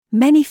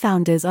Many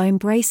founders are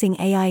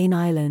embracing AI in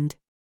Ireland.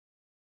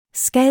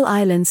 Scale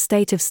Ireland's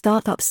State of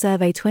Startup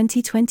Survey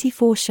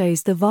 2024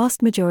 shows the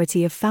vast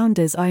majority of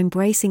founders are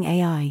embracing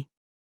AI.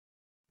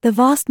 The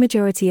vast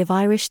majority of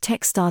Irish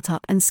tech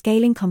startup and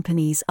scaling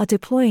companies are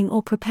deploying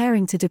or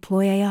preparing to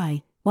deploy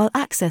AI, while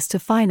access to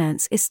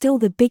finance is still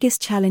the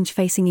biggest challenge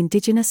facing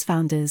indigenous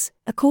founders,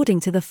 according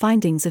to the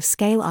findings of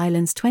Scale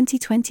Ireland's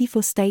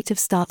 2024 State of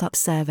Startup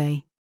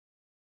Survey.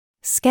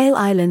 Scale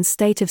Ireland's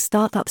State of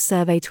Startup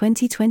Survey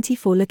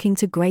 2024 looking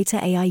to greater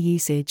AI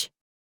usage.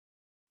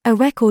 A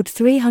record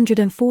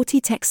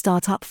 340 tech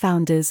startup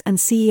founders and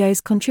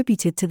CEOs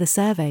contributed to the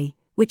survey,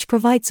 which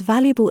provides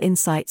valuable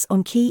insights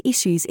on key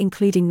issues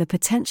including the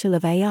potential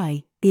of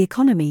AI, the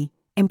economy,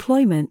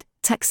 employment,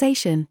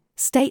 taxation,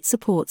 state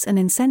supports and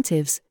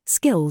incentives,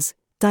 skills,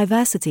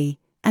 diversity,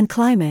 and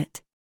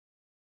climate.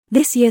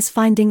 This year's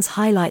findings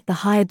highlight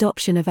the high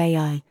adoption of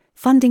AI,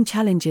 funding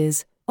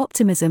challenges,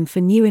 optimism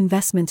for new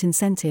investment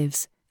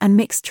incentives, and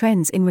mixed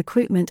trends in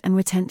recruitment and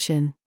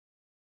retention.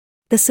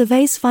 The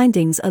survey's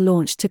findings are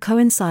launched to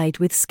coincide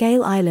with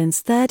Scale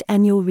Ireland's third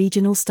annual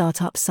Regional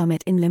Startup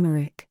Summit in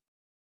Limerick.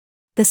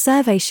 The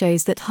survey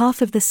shows that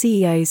half of the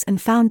CEOs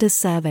and founders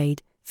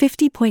surveyed,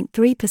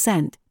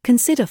 50.3%,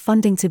 consider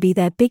funding to be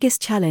their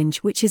biggest challenge,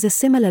 which is a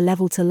similar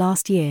level to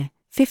last year,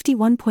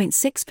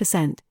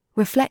 51.6%,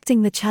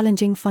 reflecting the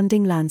challenging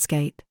funding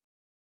landscape.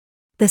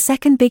 The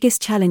second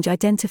biggest challenge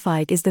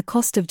identified is the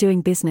cost of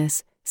doing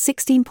business,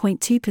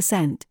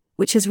 16.2%,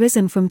 which has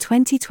risen from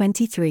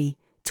 2023,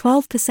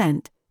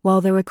 12%,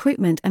 while the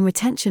recruitment and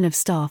retention of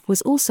staff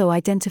was also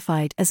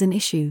identified as an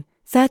issue,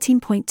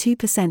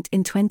 13.2%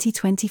 in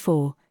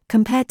 2024,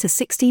 compared to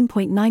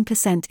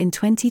 16.9% in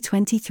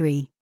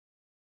 2023.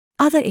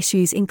 Other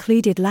issues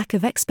included lack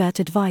of expert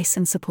advice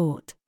and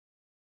support.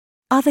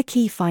 Other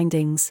key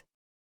findings.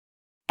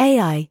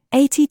 AI,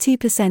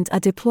 82% are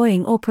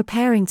deploying or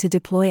preparing to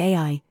deploy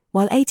AI,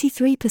 while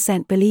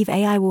 83% believe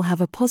AI will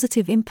have a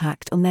positive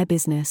impact on their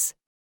business.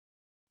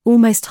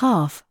 Almost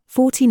half,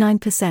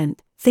 49%,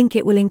 think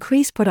it will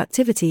increase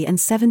productivity and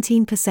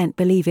 17%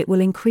 believe it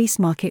will increase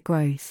market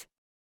growth.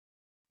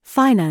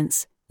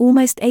 Finance,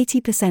 almost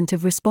 80%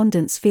 of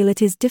respondents feel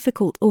it is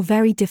difficult or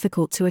very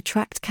difficult to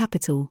attract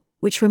capital,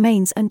 which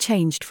remains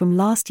unchanged from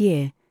last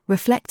year,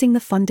 reflecting the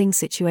funding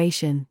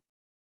situation.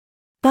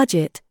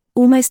 Budget,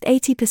 almost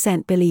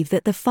 80% believe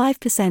that the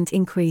 5%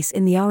 increase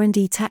in the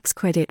R&D tax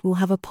credit will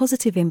have a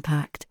positive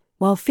impact,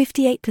 while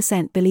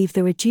 58% believe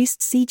the reduced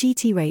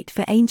CGT rate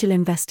for angel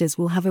investors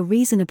will have a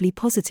reasonably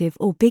positive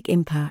or big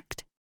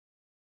impact.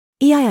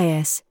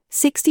 EIIS,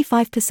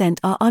 65%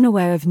 are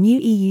unaware of new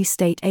EU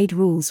state aid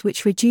rules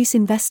which reduce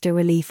investor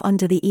relief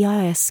under the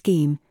EIIS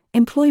scheme,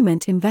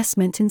 Employment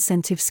Investment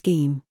Incentive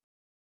Scheme.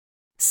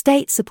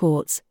 State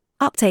supports,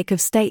 uptake of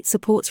state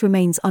supports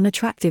remains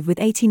unattractive with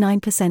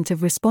 89%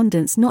 of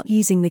respondents not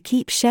using the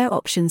Keep Share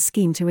Option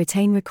scheme to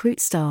retain recruit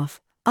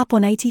staff, up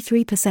on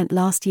 83%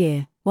 last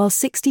year, while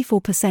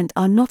 64%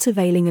 are not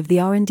availing of the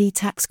R&D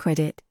tax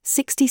credit,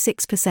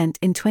 66%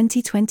 in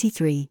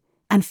 2023,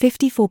 and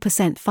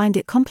 54% find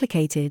it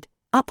complicated,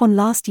 up on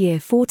last year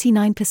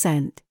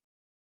 49%.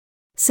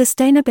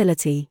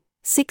 Sustainability,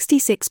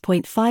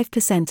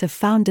 66.5% of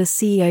founders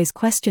CEOs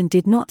questioned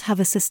did not have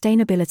a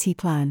sustainability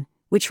plan,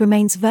 which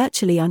remains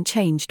virtually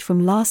unchanged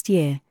from last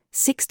year,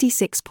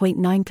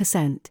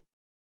 66.9%.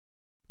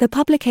 The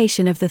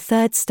publication of the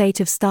third State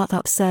of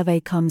Startup Survey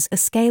comes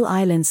as Scale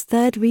Ireland's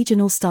third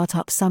Regional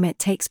Startup Summit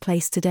takes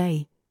place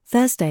today,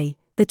 Thursday,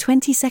 the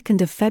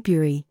 22nd of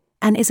February,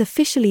 and is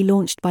officially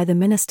launched by the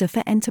Minister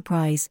for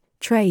Enterprise,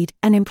 Trade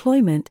and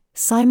Employment,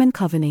 Simon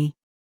Coveney.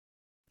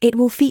 It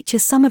will feature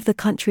some of the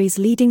country's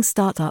leading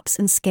startups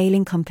and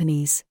scaling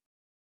companies.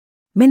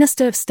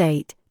 Minister of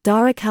State,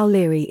 Dara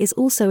Calleary is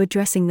also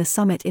addressing the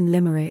summit in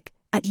Limerick,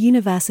 at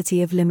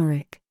University of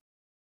Limerick.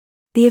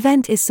 The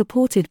event is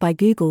supported by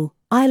Google,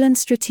 Ireland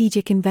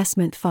Strategic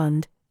Investment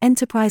Fund,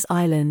 Enterprise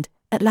Ireland,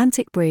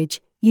 Atlantic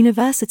Bridge,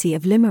 University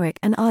of Limerick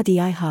and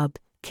RDI Hub,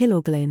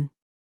 Killorglin.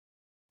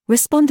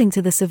 Responding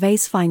to the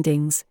survey's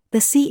findings, the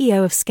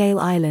CEO of Scale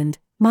Ireland,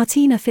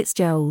 Martina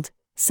Fitzgerald,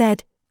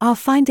 said, "Our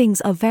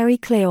findings are very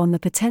clear on the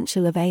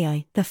potential of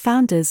AI. The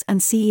founders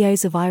and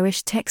CEOs of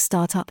Irish tech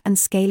startup and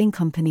scaling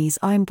companies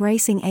are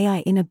embracing AI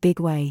in a big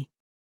way.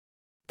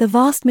 The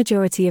vast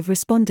majority of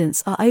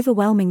respondents are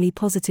overwhelmingly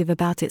positive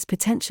about its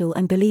potential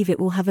and believe it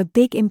will have a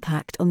big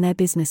impact on their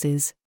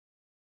businesses."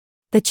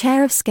 The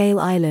chair of Scale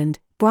Ireland,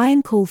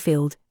 Brian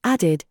Caulfield,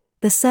 added,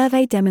 "The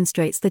survey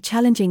demonstrates the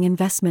challenging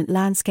investment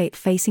landscape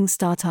facing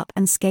startup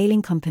and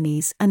scaling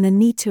companies and the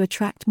need to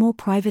attract more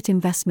private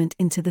investment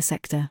into the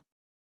sector.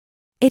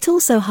 It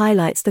also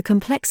highlights the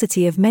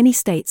complexity of many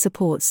state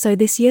supports, so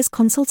this year's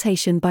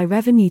consultation by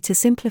Revenue to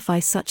simplify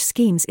such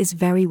schemes is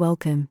very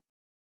welcome."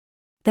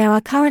 There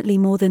are currently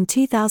more than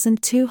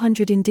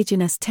 2,200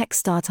 indigenous tech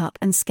startup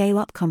and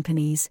scale-up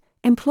companies,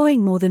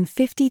 employing more than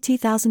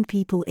 52,000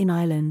 people in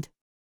Ireland.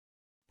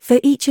 For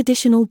each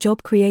additional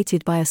job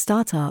created by a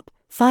startup,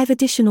 5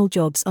 additional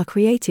jobs are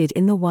created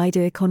in the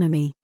wider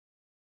economy.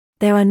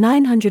 There are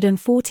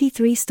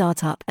 943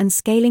 startup and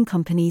scaling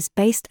companies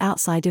based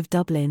outside of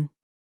Dublin.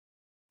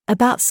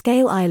 About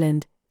Scale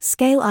Ireland.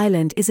 Scale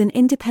Ireland is an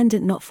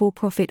independent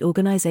not-for-profit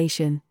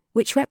organisation,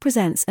 which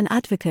represents and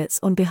advocates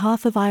on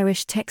behalf of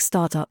Irish tech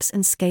startups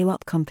and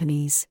scale-up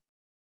companies.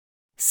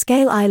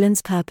 Scale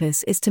Ireland's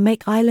purpose is to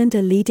make Ireland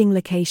a leading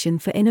location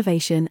for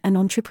innovation and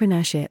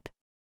entrepreneurship.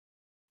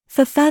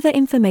 For further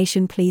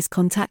information, please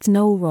contact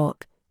Noel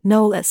Rock,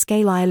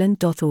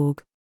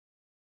 noel@scaleIreland.org.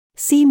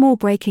 See more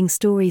breaking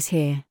stories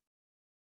here.